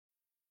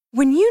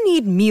When you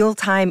need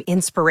mealtime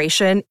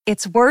inspiration,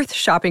 it's worth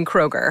shopping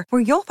Kroger,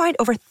 where you'll find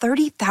over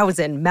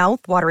 30,000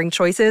 mouth-watering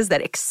choices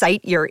that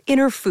excite your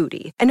inner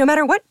foodie. And no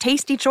matter what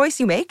tasty choice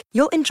you make,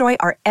 you'll enjoy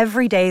our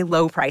everyday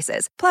low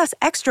prices, plus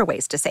extra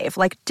ways to save,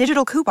 like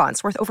digital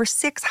coupons worth over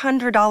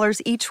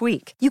 $600 each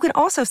week. You can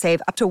also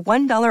save up to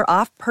 $1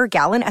 off per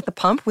gallon at the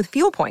pump with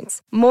fuel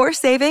points. More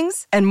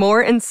savings and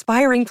more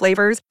inspiring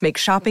flavors make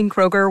shopping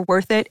Kroger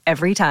worth it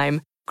every time.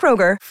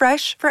 Kroger,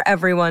 fresh for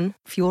everyone.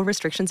 Fuel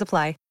restrictions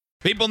apply.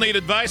 People need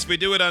advice. We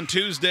do it on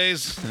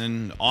Tuesdays,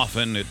 and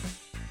often it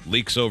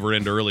leaks over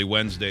into early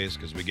Wednesdays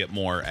because we get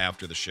more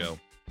after the show.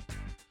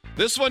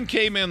 This one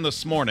came in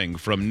this morning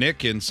from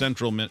Nick in St.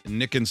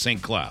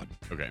 Cloud.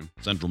 Okay.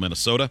 Central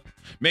Minnesota.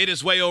 Made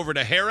his way over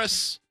to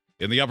Harris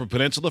in the Upper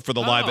Peninsula for the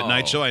Live at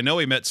Night show. I know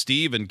he met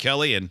Steve and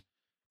Kelly and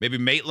maybe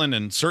Maitland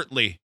and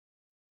certainly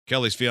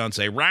Kelly's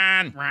fiance,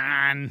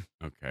 Ron.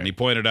 Okay. And he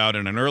pointed out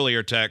in an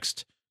earlier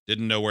text,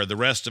 didn't know where the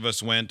rest of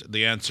us went.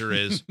 The answer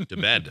is to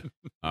bed.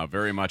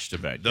 Very much to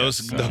bed.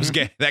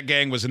 That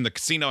gang was in the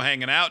casino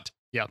hanging out.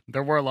 Yeah,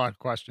 there were a lot of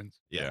questions.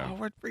 Yeah. Oh,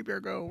 where'd Free Beer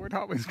go? Where'd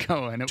Hot Wings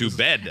go? And to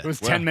bed. It was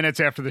 10 minutes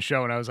after the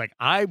show, and I was like,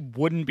 I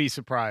wouldn't be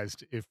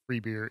surprised if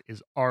Free Beer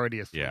is already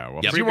asleep. Yeah,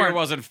 well, Yep. Free Beer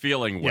wasn't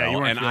feeling well, you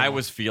weren't and feeling I well.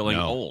 was feeling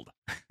No. old.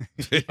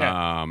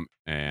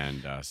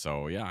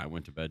 So, I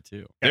went to bed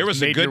too. There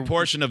was a Made good your-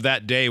 portion of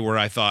that day where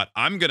I thought,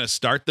 I'm going to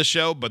start the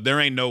show, but there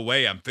ain't no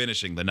way I'm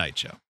finishing the night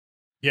show.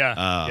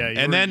 Yeah,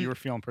 then you were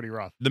feeling pretty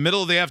rough. The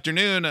middle of the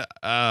afternoon,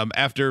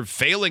 after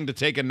failing to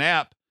take a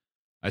nap,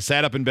 I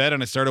sat up in bed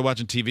and I started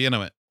watching TV and I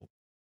went,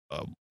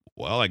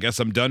 well, I guess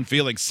I'm done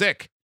feeling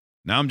sick.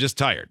 Now I'm just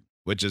tired,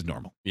 which is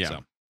normal. Yeah. So,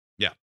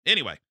 yeah.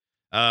 Anyway,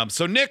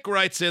 so Nick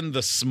writes in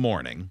this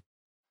morning,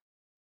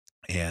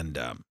 and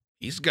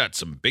he's got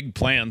some big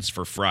plans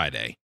for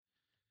Friday.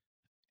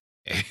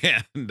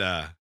 And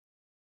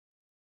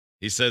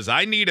he says,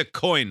 I need a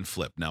coin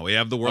flip. Now, we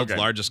have the world's Okay.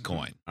 largest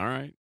coin. All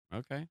right.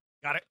 Okay.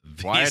 Got it.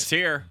 Wyatt's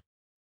here.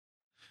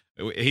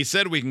 He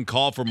said we can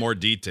call for more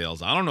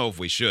details. I don't know if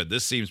we should.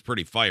 This seems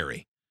pretty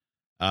fiery.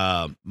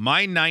 My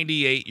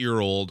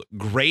 98-year-old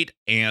great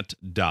aunt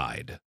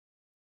died.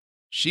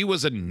 She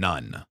was a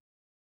nun.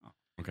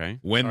 Okay.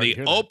 When Sorry to the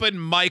hear that.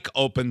 open mic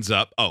opens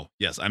up, oh,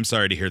 yes, I'm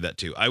sorry to hear that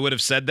too. I would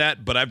have said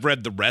that, but I've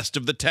read the rest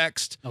of the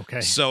text.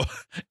 Okay. So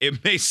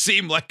it may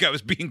seem like I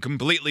was being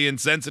completely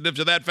insensitive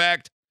to that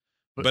fact,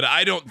 but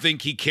I don't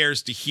think he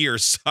cares to hear.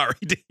 Sorry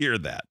to hear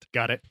that.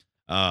 Got it.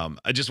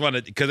 I just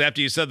wanted, because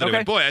after you said that, I Okay.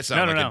 went, boy, I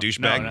sound like a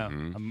douchebag.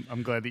 No. Mhm.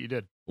 I'm glad that you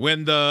did.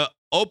 When the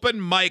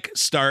open mic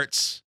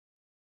starts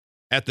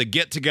at the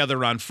get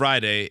together on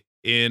Friday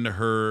in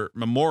her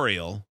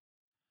memorial,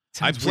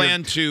 I Sounds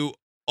plan weird. to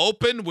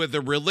open with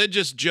a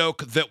religious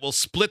joke that will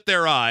split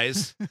their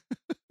eyes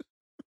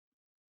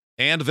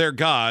and their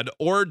God,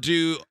 or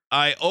do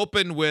I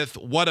open with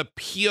what a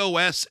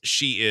POS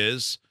she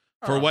is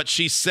for what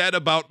she said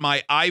about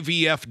my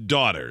IVF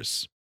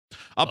daughters?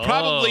 I'll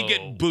probably Oh.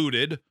 get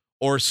booted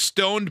or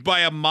stoned by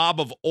a mob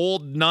of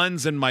old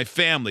nuns in my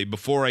family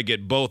before I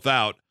get both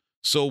out.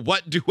 So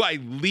what do I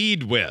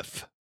lead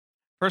with?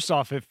 First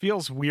off, it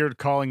feels weird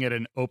calling it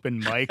an open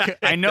mic.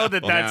 I know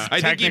that that's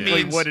I think he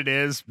technically means what it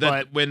is,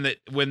 That but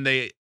when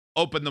they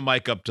open the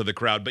mic up to the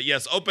crowd. But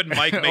yes, open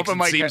mic makes Open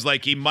it mic seems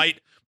like he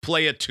might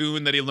play a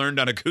tune that he learned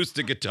on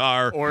acoustic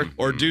guitar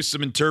or do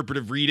some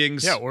interpretive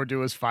readings. yeah, or do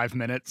his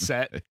 5-minute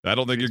set. I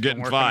don't think you're He's been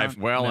getting working 5.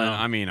 on- Well, No. and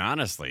I mean,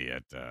 honestly,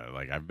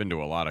 I've been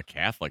to a lot of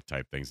Catholic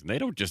type things, and they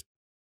don't just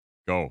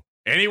go,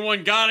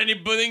 anyone got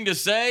anything to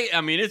say? I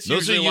mean, it's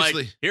Those are usually like,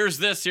 usually- here's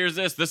this,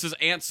 this is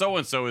Aunt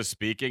so-and-so is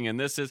speaking, and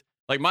this is,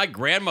 like, my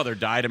grandmother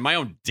died, and my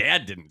own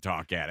dad didn't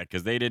talk at it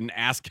because they didn't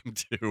ask him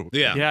to.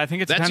 Yeah. Yeah, I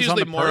think it That's depends on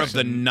usually the more of the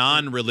person.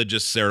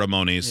 non-religious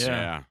ceremonies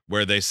Yeah.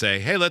 where they say,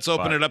 hey, let's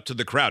open But- it up to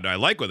the crowd. I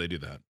like when they do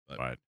that. But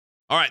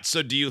All right,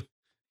 so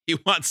he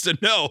wants to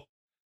know,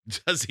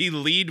 does he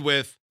lead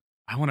with,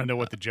 I want to know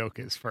what the joke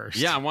is first.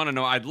 yeah, I want to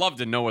know. I'd love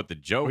to know what the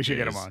joke is. we should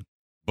get him on.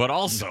 But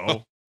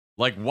also,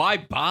 like, why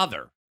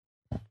bother?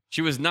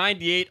 She was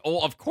 98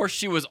 old. Of course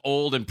she was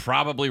old and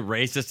probably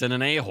racist and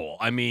an a-hole.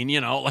 I mean,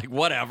 like,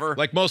 whatever.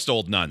 like most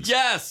old nuns?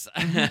 Yes.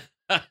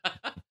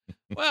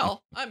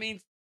 Well, I mean,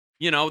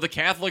 the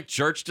Catholic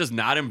Church does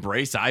not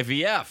embrace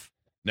IVF.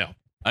 No.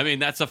 I mean,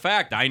 that's a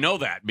fact. I know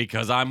that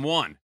because I'm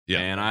one. Yeah.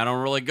 And I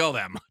don't really go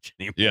that much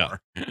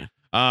anymore.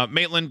 Yeah.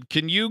 Maitland,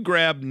 can you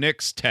grab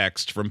Nick's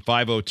text from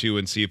 502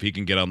 and see if he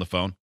can get on the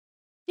phone?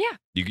 Yeah.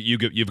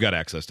 You've got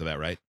access to that,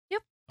 right?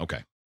 Yep.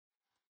 Okay.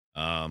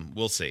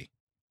 We'll see.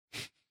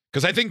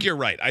 Because I think you're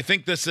right. I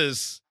think this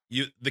is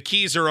the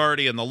keys are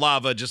already in the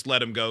lava. Just let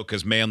them go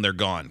because, man, they're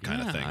gone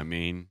kind of Yeah, thing. I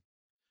mean,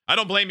 I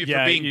don't blame you for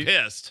Yeah, being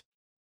pissed.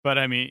 But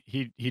I mean,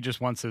 he just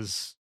wants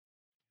his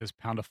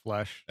pound of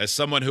flesh. As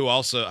someone who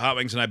also, Hot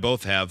Wings and I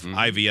both have Mhm.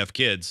 IVF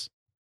kids.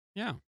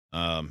 yeah.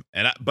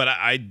 But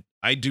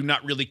I do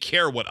not really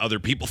care what other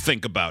people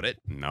think about it.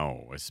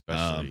 No,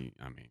 especially,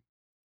 I mean,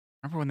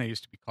 Remember when they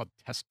used to be called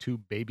test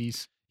tube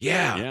babies?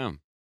 yeah.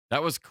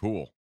 That was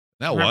cool.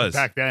 That Remember was.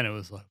 back then. It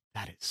was like,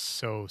 that is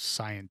so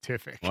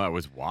scientific. Well, it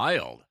was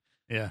wild.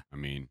 Yeah. I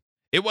mean,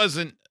 It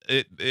wasn't.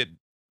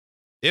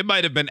 It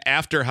might have been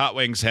after Hot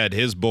Wings had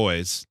his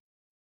boys,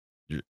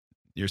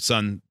 your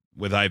son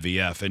with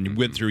IVF, and you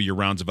went through your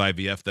rounds of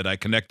IVF that I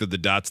connected the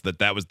dots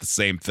that was the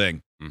same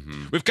thing.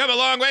 Mm-hmm. We've come a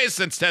long way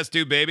since test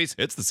tube babies.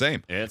 It's the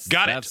same.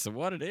 That's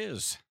what it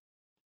is.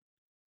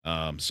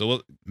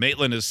 So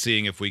Maitland is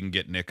seeing if we can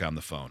get Nick on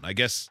the phone. I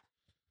guess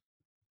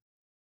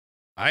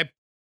I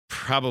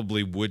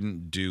probably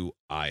wouldn't do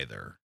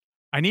either.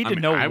 I need to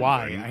know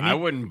why. I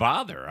wouldn't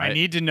bother. I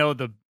need to know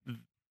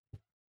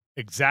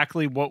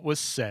exactly what was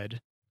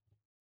said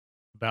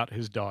about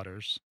his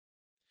daughters.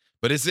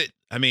 But is it?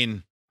 I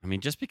mean,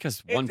 just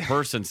because one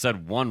person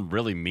said one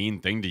really mean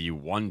thing to you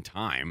one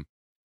time.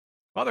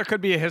 Well, there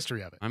could be a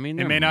history of it. I mean,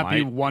 it may not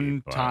be might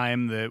one but-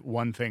 time that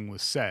one thing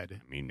was said.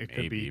 I mean, it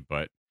maybe, could be.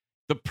 but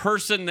the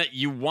person that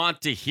you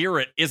want to hear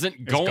it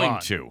isn't going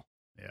gone. to.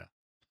 Yeah.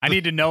 I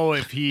need to know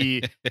if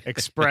he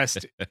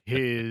expressed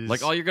his.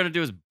 Like, all you're going to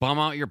do is bum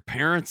out your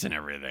parents and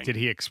everything. Did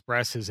he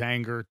express his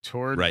anger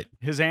toward Right.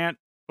 his aunt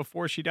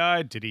before she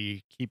died? Did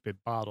he keep it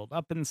bottled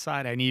up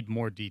inside? I need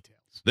more details.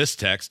 this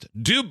text,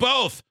 do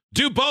both.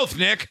 Do both,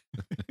 Nick.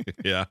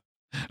 Yeah.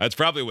 That's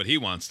probably what he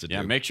wants to do.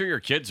 Yeah, make sure your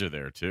kids are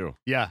there, too.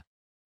 Yeah.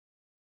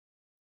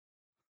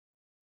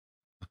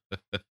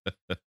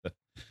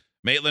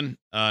 Maitland,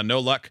 no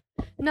luck.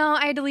 No,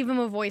 I had to leave him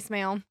a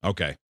voicemail.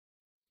 Okay.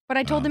 But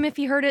I told him if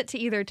he heard it to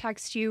either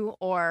text you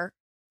or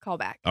call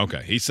back.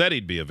 Okay. He said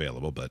he'd be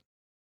available, but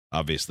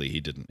obviously he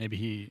didn't Maybe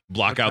he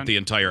block out the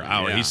entire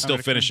hour. Yeah. He's still How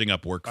many finishing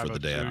up work for the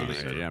day, I 5:03.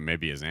 believe. Yeah,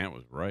 maybe his aunt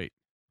was right.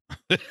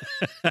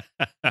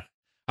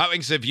 Hot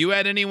Wings, have you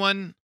had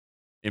anyone?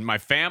 In my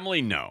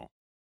family, no.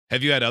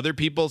 Have you had other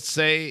people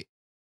say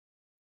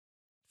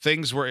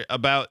things were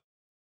about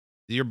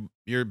your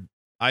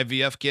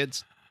IVF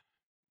kids?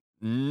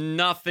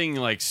 Nothing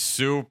like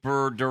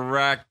super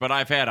direct, but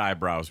I've had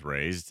eyebrows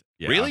raised.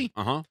 Yeah. Really?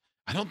 Uh-huh.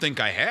 I don't think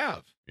I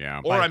have.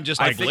 Yeah. Or I'm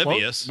just I think-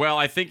 oblivious. Well,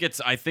 I think it's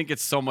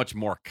so much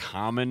more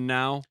common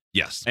now.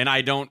 Yes. And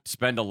I don't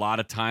spend a lot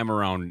of time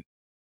around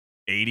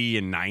 80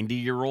 and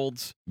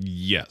 90-year-olds.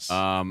 Yes.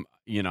 I'm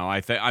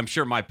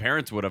sure my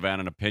parents would have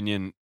had an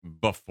opinion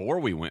before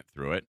we went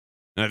through it.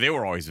 Now, they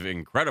were always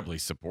incredibly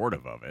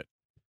supportive of it,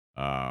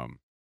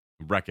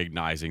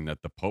 recognizing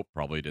that the Pope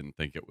probably didn't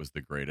think it was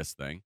the greatest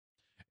thing.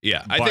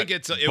 Yeah, I think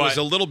it was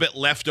a little bit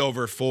left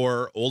over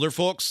for older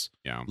folks.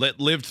 Yeah.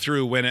 Lived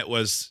through when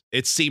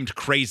it seemed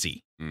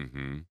crazy.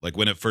 Mm-hmm. Like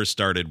when it first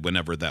started,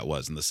 whenever that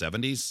was, in the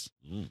 70s.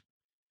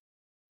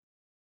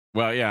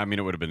 Well, yeah, I mean,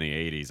 it would have been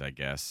the 80s, I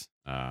guess.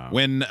 Yeah,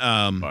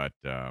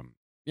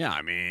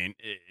 I mean,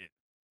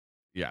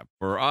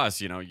 for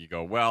us, you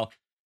go, well,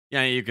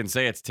 yeah, you can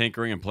say it's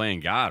tinkering and playing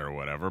God or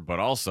whatever, but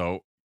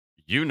also,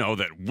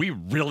 that we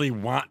really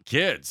want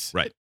kids.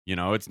 Right.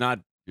 It's not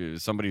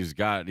somebody who's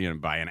got,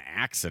 by an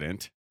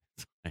accident.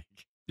 It's like,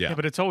 Yeah.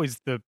 but it's always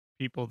the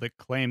people that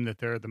claim that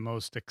they're the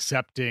most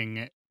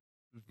accepting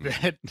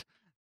that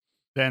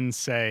then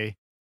say,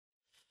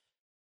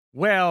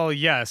 well,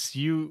 yes,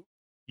 you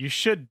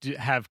should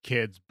have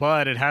kids,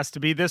 but it has to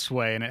be this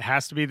way, and it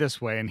has to be this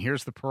way, and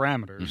here's the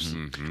parameters.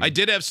 mhm. I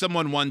did have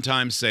someone one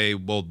time say,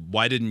 well,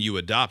 why didn't you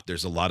adopt?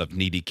 There's a lot of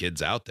needy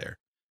kids out there.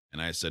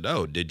 And I said,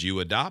 oh, did you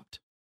adopt?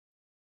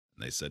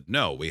 And they said,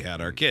 no, we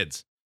had our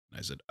kids. And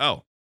I said,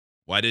 oh,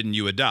 why didn't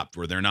you adopt?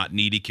 Were there not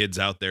needy kids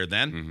out there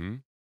then?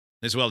 Mhm.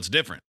 They said, well, it's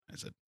different. I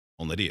said,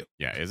 only to you.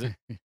 Yeah, is it?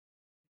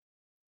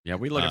 Yeah,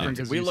 we looked Different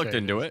 'cause we you looked say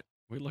it into is. it.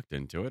 We looked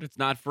into it. It's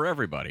not for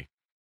everybody.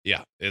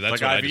 Yeah, that's Like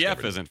what I IVF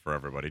discovered. isn't for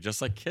everybody,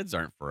 just like kids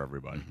aren't for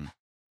everybody. Mhm.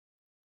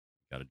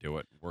 Got to do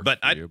it. Works But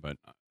for you, but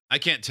I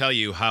can't tell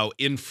you how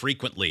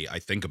infrequently I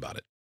think about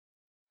it.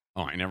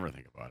 I never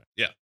think about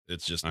it.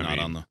 It's just I not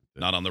mean,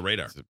 on the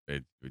radar.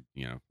 It,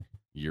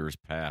 years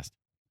past.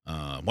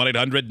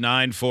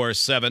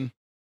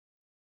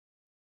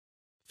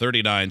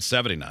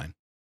 1-800-947-3979.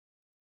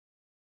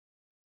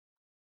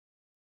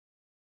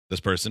 This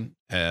person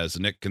has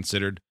Nick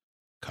considered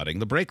cutting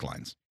the brake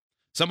lines.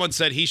 Someone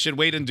said he should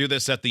wait and do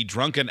this at the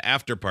drunken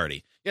after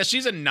party. Yeah,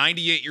 she's a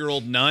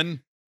 98-year-old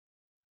nun.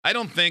 I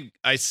don't think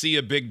I see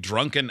a big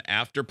drunken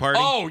after party.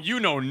 Oh, you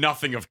know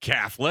nothing of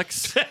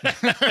Catholics.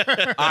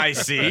 I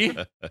see.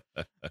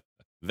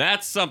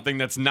 That's something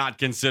that's not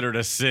considered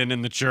a sin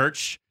in the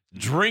church.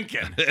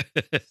 Drinking.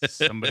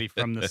 Somebody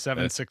from the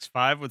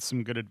 765 with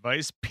some good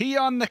advice. Pee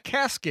on the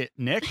casket,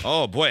 Nick.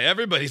 Oh, boy,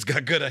 everybody's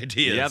got good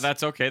ideas. Yeah,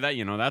 that's okay.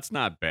 That's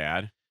not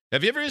bad.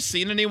 Have you ever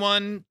seen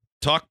anyone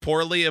talk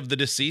poorly of the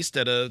deceased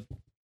at a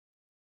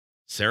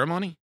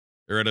ceremony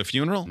or at a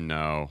funeral?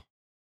 No.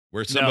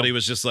 Where somebody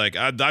was just like,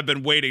 I've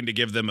been waiting to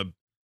give them a...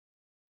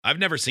 I've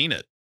never seen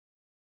it.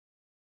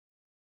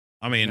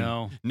 I mean...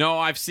 No.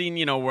 I've seen,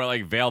 where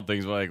like veiled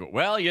things were like,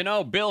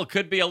 well, Bill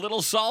could be a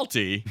little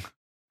salty.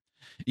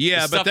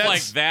 Yeah, Stuff but that's...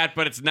 like that,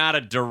 but it's not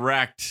a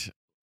direct,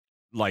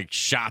 like,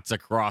 shots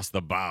across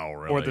the bow,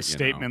 really. Or the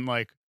statement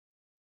like,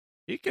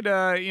 he could,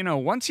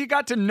 once you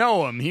got to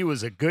know him, he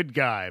was a good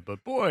guy.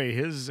 But boy,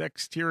 his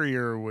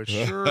exterior was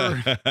sure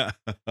a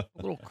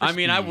little crispy. I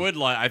mean,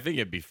 I think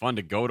it'd be fun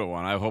to go to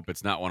one. I hope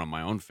it's not one of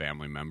my own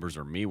family members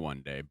or me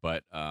one day.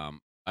 But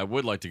I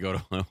would like to go to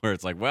one where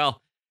it's like,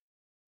 well,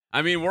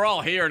 I mean, we're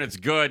all here and it's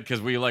good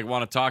because we like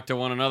want to talk to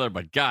one another,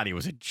 but God, he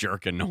was a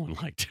jerk and no one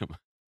liked him.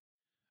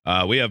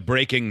 We have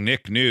breaking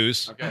Nick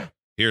news. Okay.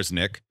 Here's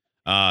Nick.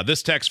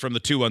 This text from the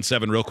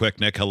 217 real quick,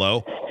 Nick.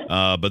 Hello.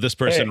 But this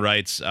person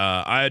writes,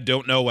 I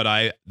don't know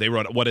they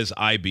wrote, what is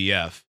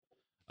IVF?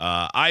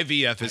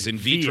 IVF is in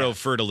vitro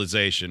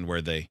fertilization,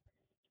 where they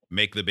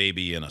make the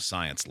baby in a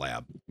science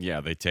lab. Yeah,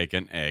 they take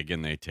an egg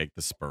and they take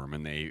the sperm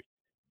and they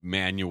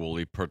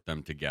manually put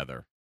them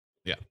together.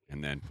 Yeah.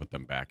 And then put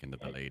them back into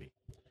the lady.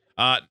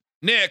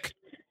 Nick,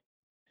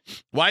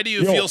 why do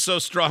you feel so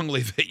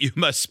strongly that you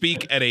must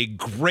speak at a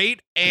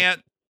great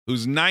aunt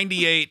who's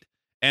 98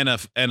 and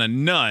a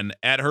nun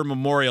at her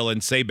memorial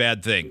and say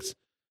bad things?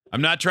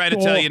 I'm not trying to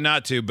tell you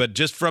not to, but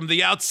just from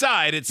the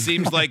outside, it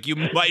seems like you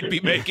might be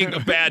making a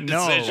bad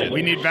decision. No,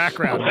 we need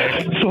background,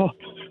 Nick.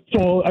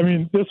 So I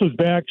mean, this was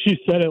back. She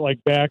said it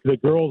like back. The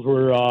girls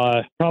were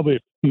probably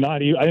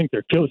not even. I think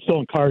they're still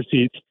in car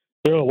seats.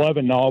 They're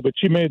 11 now, but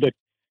she made the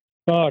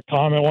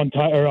comment one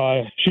time.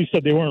 Or she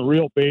said they weren't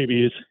real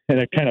babies, and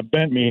it kind of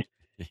bent me.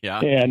 Yeah.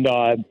 And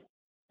I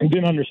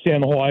didn't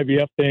understand the whole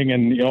IVF thing,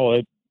 and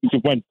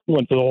it went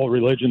to the whole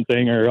religion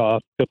thing or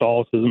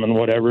Catholicism and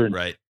whatever.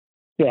 Right.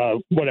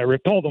 Whatever.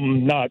 It told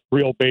them not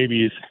real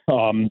babies.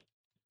 So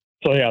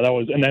yeah, that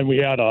was. And then we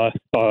had a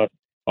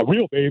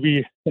real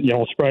baby.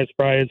 Surprise,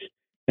 surprise.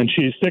 And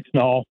she's 6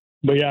 now.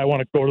 But yeah, I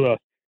want to go to the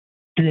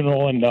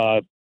funeral and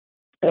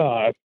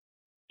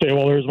say,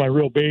 well, there's my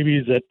real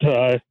babies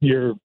that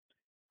your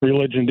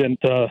religion didn't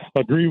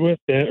agree with,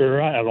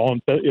 or I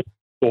don't know if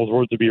those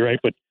words would be right,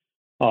 but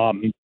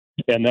and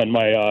then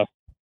my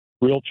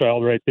real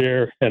child right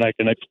there, and I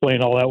can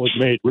explain how that was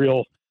made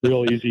real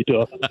easy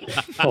to.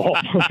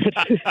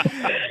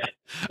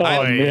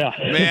 Yeah,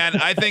 man,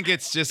 I think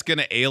it's just going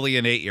to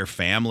alienate your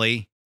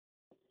family.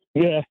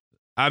 Yeah.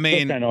 I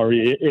mean, kind of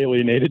already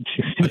alienated.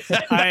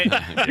 All right.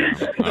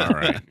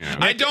 Yeah.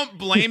 I don't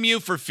blame you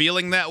for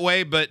feeling that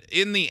way, but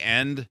in the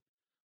end,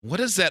 what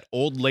does that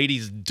old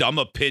lady's dumb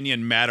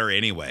opinion matter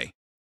anyway?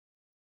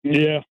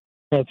 Yeah,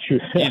 that's true.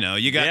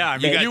 You got. Yeah,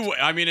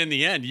 I mean, in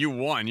the end, you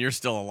won. You're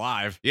still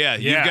alive. Yeah,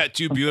 you've got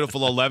 2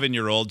 beautiful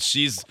 11-year-olds.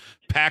 She's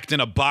packed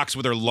in a box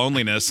with her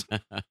loneliness.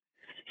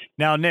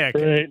 Now, Nick,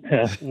 Right.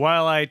 Yeah.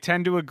 while I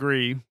tend to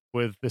agree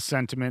with the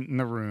sentiment in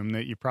the room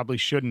that you probably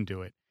shouldn't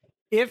do it,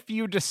 if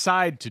you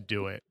decide to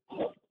do it,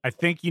 I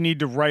think you need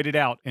to write it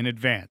out in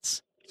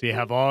advance. So you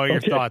have all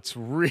your thoughts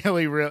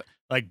really,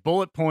 like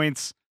bullet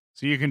points,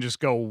 so you can just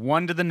go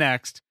one to the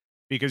next,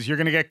 because you're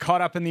going to get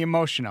caught up in the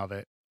emotion of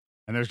it.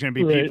 And there's going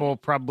to be people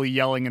probably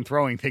yelling and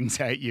throwing things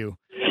at you.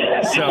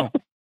 So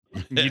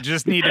you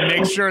just need to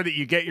make sure that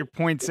you get your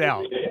points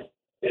out.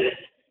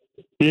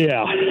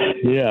 Yeah.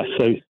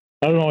 So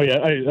I don't know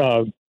yet.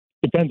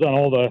 Depends on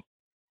all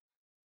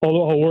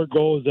how work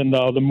goes and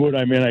the mood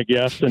I'm in, I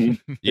guess. And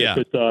Yeah.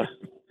 if it's,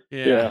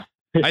 yeah.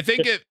 I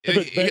think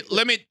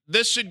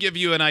this should give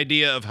you an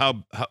idea of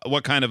how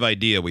what kind of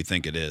idea we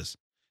think it is.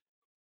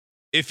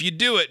 If you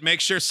do it, make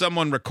sure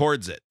someone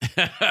records it.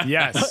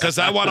 Yes. Because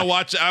I want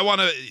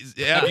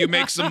to have you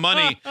make some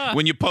money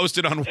when you post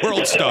it on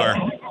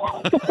WorldStar.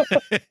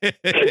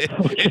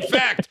 In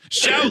fact,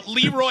 shout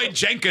Leroy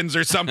Jenkins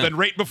or something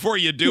right before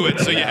you do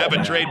it, so you have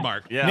a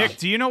trademark. Yeah. Nick,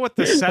 do you know what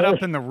the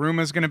setup in the room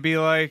is going to be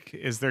like?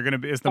 Is the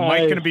mic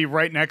going to be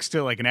right next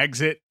to like an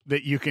exit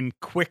that you can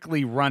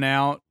quickly run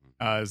out?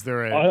 Is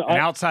there an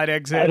outside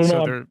exit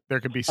so there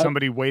could be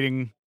somebody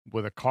waiting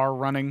with a car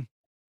running?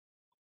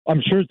 I'm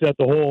sure it's at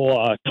the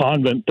whole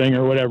convent thing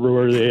or whatever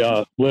where they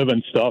live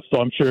and stuff. So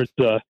I'm sure it's.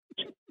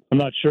 I'm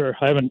not sure.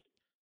 I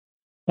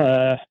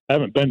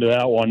haven't been to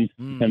that one,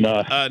 and Nick,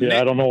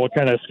 I don't know what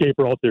kind of escape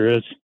route there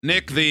is.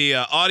 Nick, the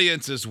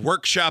audience is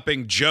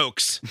workshopping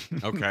jokes.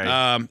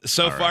 Okay.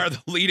 So far,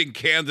 the leading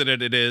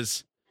candidate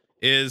is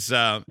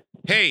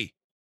hey,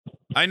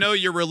 I know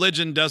your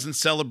religion doesn't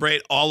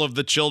celebrate all of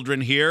the children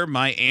here.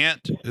 My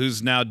aunt,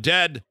 who's now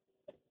dead,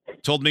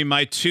 told me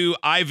my 2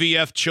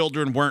 IVF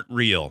children weren't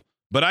real.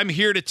 But I'm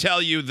here to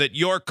tell you that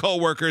your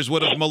coworkers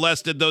would have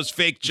molested those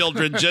fake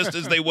children just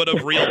as they would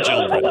have real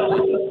children.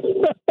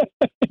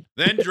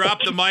 Then drop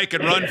the mic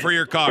and run for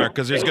your car,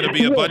 because there's going to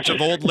be a bunch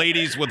of old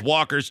ladies with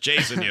walkers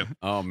chasing you.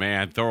 Oh,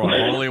 man, throwing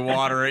holy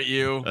water at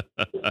you.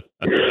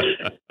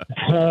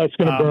 It's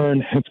going to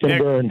burn. It's going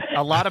to burn.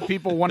 A lot of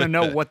people want to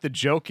know what the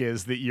joke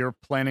is that you're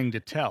planning to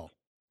tell.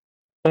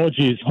 Oh,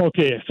 geez.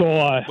 Okay.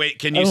 So, wait,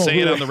 can you say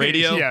it on the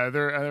radio? Yeah.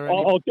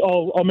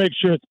 I'll make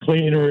sure it's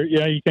clean, or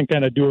you can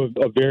kind of do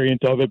a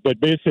variant of it. But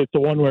basically, it's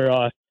the one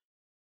where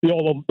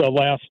the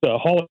last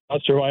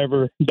Holocaust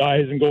survivor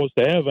dies and goes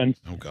to heaven.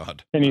 Oh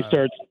God! And he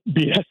starts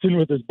BSing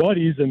with his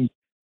buddies and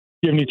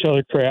giving each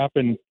other crap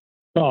and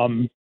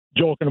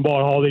joking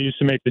about how they used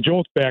to make the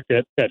jokes back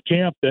at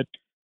camp that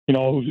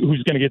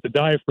who's going to get to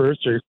die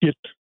first or get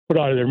put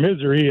out of their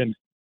misery, and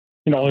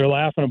they're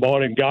laughing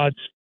about it, and God's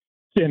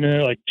standing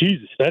there like,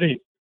 Jesus,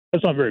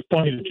 that's not very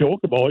funny to joke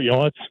about.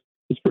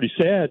 It's pretty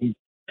sad. And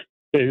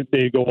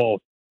they go, well,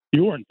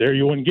 you weren't there,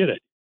 you wouldn't get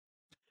it.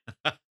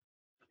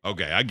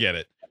 Okay, I get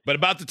it. But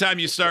about the time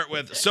you start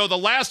with, so the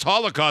last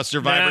Holocaust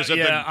survivors at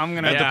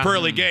the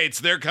pearly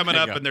gates, they're coming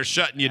up and they're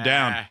shutting you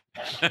down.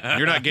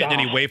 You're not getting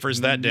any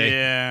wafers that day.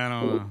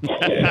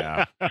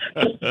 Yeah, I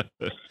don't know.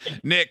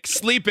 Nick,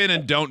 sleep in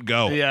and don't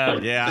go. Yeah.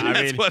 I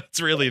That's mean,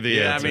 what's really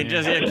the answer. I mean,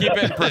 just keep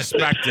it in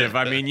perspective.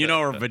 I mean,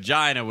 her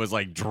vagina was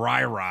like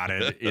dry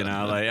rotted.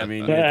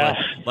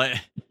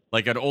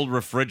 Like an old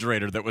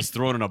refrigerator that was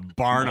thrown in a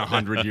barn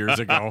 100 years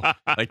ago.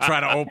 Like try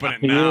to open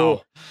it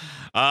now.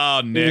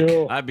 Oh,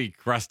 Nick. I'd be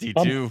crusty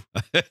too.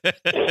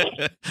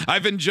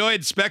 I've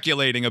enjoyed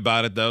speculating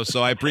about it, though,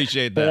 so I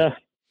appreciate that.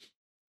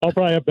 I'll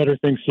probably have better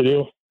things to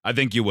do. I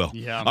think you will.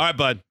 Yeah. All right,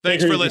 bud.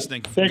 Thanks for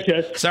listening. Thanks,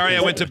 guys. Sorry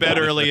I went to bed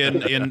early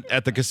in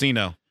at the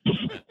casino.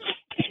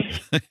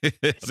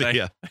 See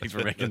ya. Thanks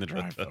for making the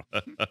drive, though.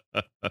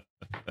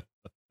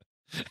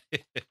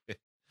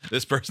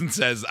 This person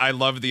says, I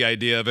love the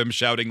idea of him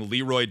shouting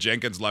Leroy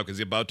Jenkins love because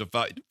he's about to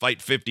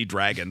fight 50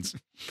 dragons.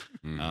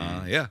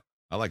 Yeah,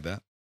 I like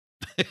that.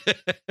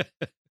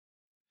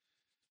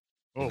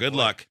 Good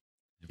luck.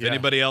 If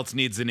anybody else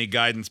needs any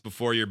guidance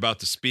before you're about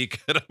to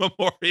speak at a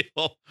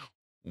memorial,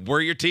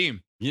 we're your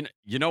team. You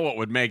know what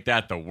would make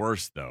that the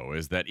worst, though,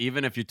 is that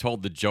even if you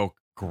told the joke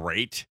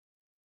great,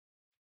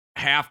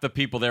 half the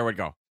people there would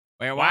go,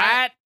 wait,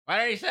 what? What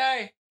did he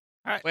say?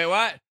 Wait,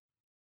 what?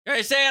 Can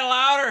you say it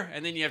louder?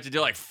 And then you have to do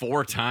it like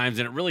 4 times,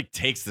 and it really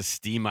takes the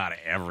steam out of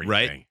everything.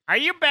 Right. Are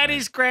you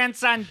Betty's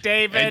grandson,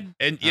 David?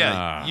 And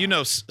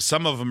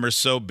some of them are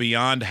so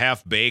beyond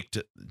half-baked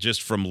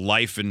just from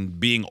life and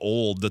being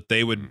old that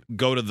they would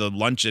go to the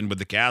luncheon with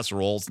the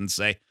casseroles and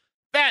say,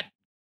 that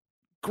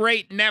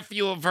great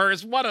nephew of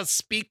hers, what a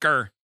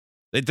speaker.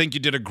 They'd think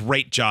you did a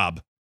great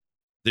job.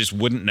 They just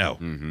wouldn't know.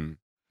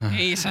 Mm-hmm.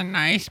 He's a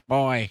nice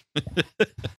boy.